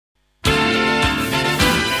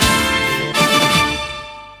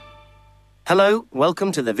Hello,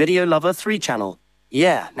 welcome to the Video Lover 3 channel.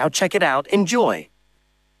 Yeah, now check it out. Enjoy.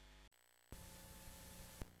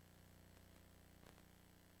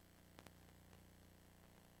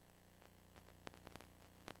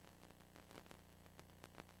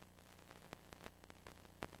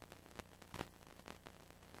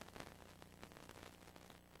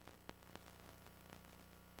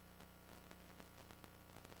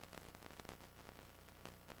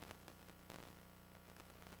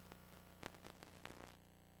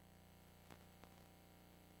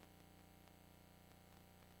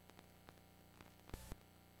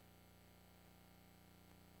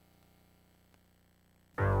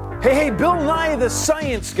 Hey, Bill Nye the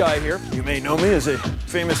Science Guy here. You may know me as a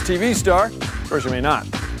famous TV star. Of course, you may not.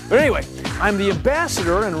 But anyway, I'm the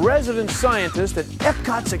ambassador and resident scientist at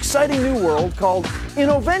Epcot's exciting new world called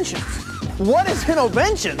Innoventions. What is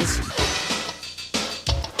Innoventions?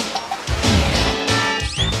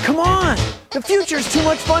 Come on! The future's too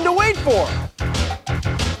much fun to wait for!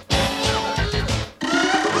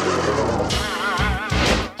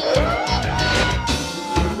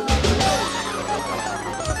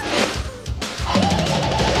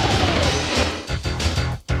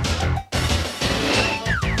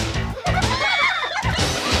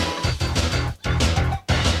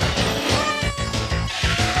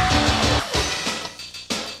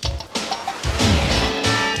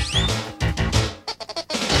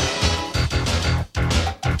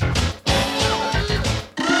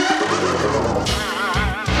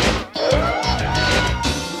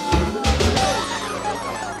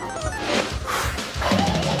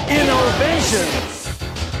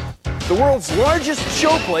 The world's largest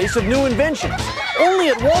showplace of new inventions. Only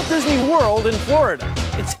at Walt Disney World in Florida.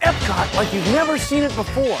 It's Epcot like you've never seen it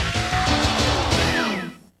before.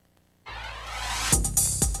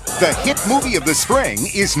 The hit movie of the spring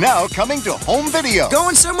is now coming to home video.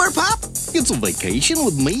 Going somewhere, Pop? It's a vacation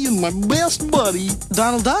with me and my best buddy.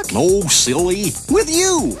 Donald Duck? No, silly. With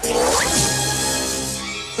you.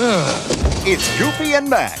 It's Goofy and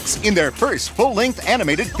Max in their first full-length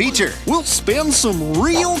animated feature. We'll spend some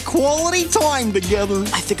real quality time together.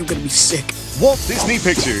 I think I'm gonna be sick. Walt Disney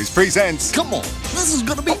Pictures presents... Come on, this is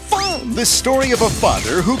gonna be fun. The story of a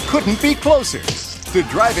father who couldn't be closer to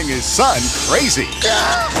driving his son crazy.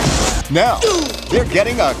 Now, they're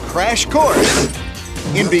getting a crash course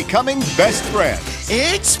in becoming best friends.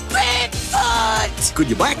 It's Bigfoot! Could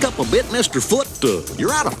you back up a bit, Mr. Foot?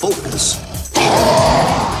 You're out of focus.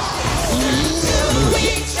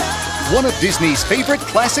 One of Disney's favorite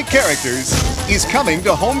classic characters is coming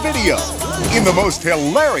to home video in the most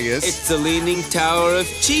hilarious... It's the Leaning Tower of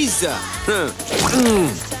Cheesa.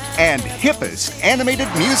 and hippest animated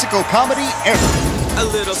musical comedy ever. A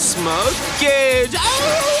little smoke, good.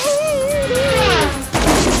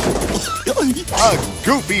 A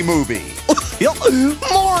Goofy movie.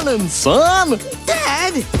 Morning, son.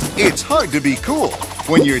 Dad! It's hard to be cool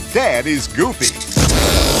when your dad is goofy.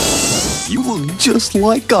 You look just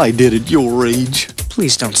like I did at your age.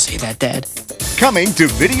 Please don't say that, Dad. Coming to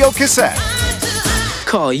video cassette.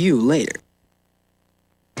 Call you later.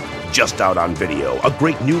 Just out on video, a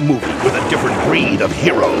great new movie with a different breed of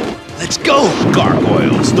hero. Let's go.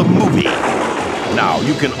 Gargoyles, the movie. Now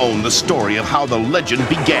you can own the story of how the legend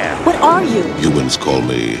began. What are you? Humans call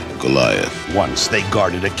me Goliath. Once they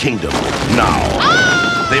guarded a kingdom.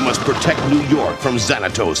 Now they must protect New York from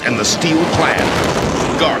Xanatos and the Steel Clan.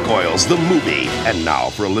 Gargoyles, the movie. And now,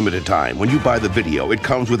 for a limited time, when you buy the video, it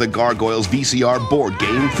comes with a Gargoyles VCR board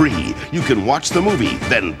game free. You can watch the movie,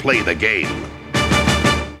 then play the game.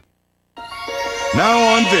 Now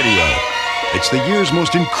on video, it's the year's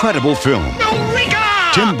most incredible film. Eureka!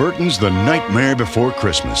 Tim Burton's The Nightmare Before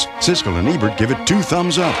Christmas. Siskel and Ebert give it 2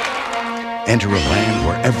 thumbs up. Enter a land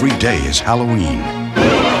where every day is Halloween.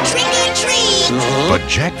 Trick or treat! But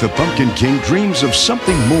Jack the Pumpkin King dreams of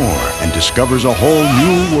something more and discovers a whole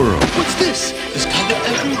new world. What's this? There's color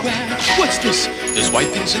everywhere. What's this? There's white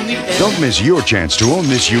things in the air. Don't miss your chance to own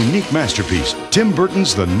this unique masterpiece. Tim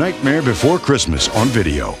Burton's The Nightmare Before Christmas on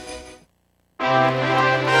video.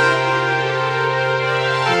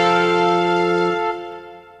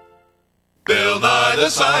 Bill Nye the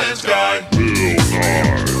Science Guy. Bill Nye the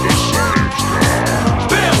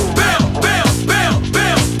Science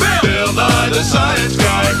Guy. Bill Nye the Science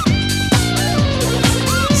Guy.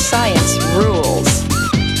 Science rules.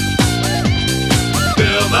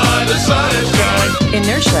 Bill Nye the Science Guy.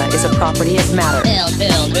 Inertia is a property of matter. Bill Nye the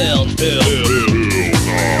Science Guy.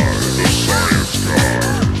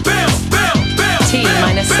 T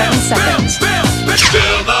minus 7 seconds.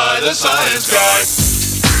 Bill Nye the Science Guy.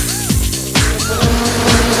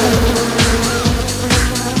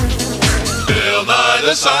 Bill Nye the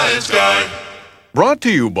the Science Guy. Brought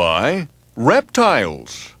to you by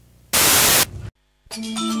Reptiles.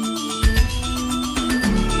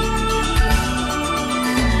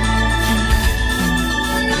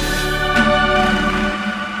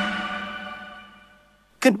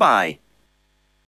 Goodbye.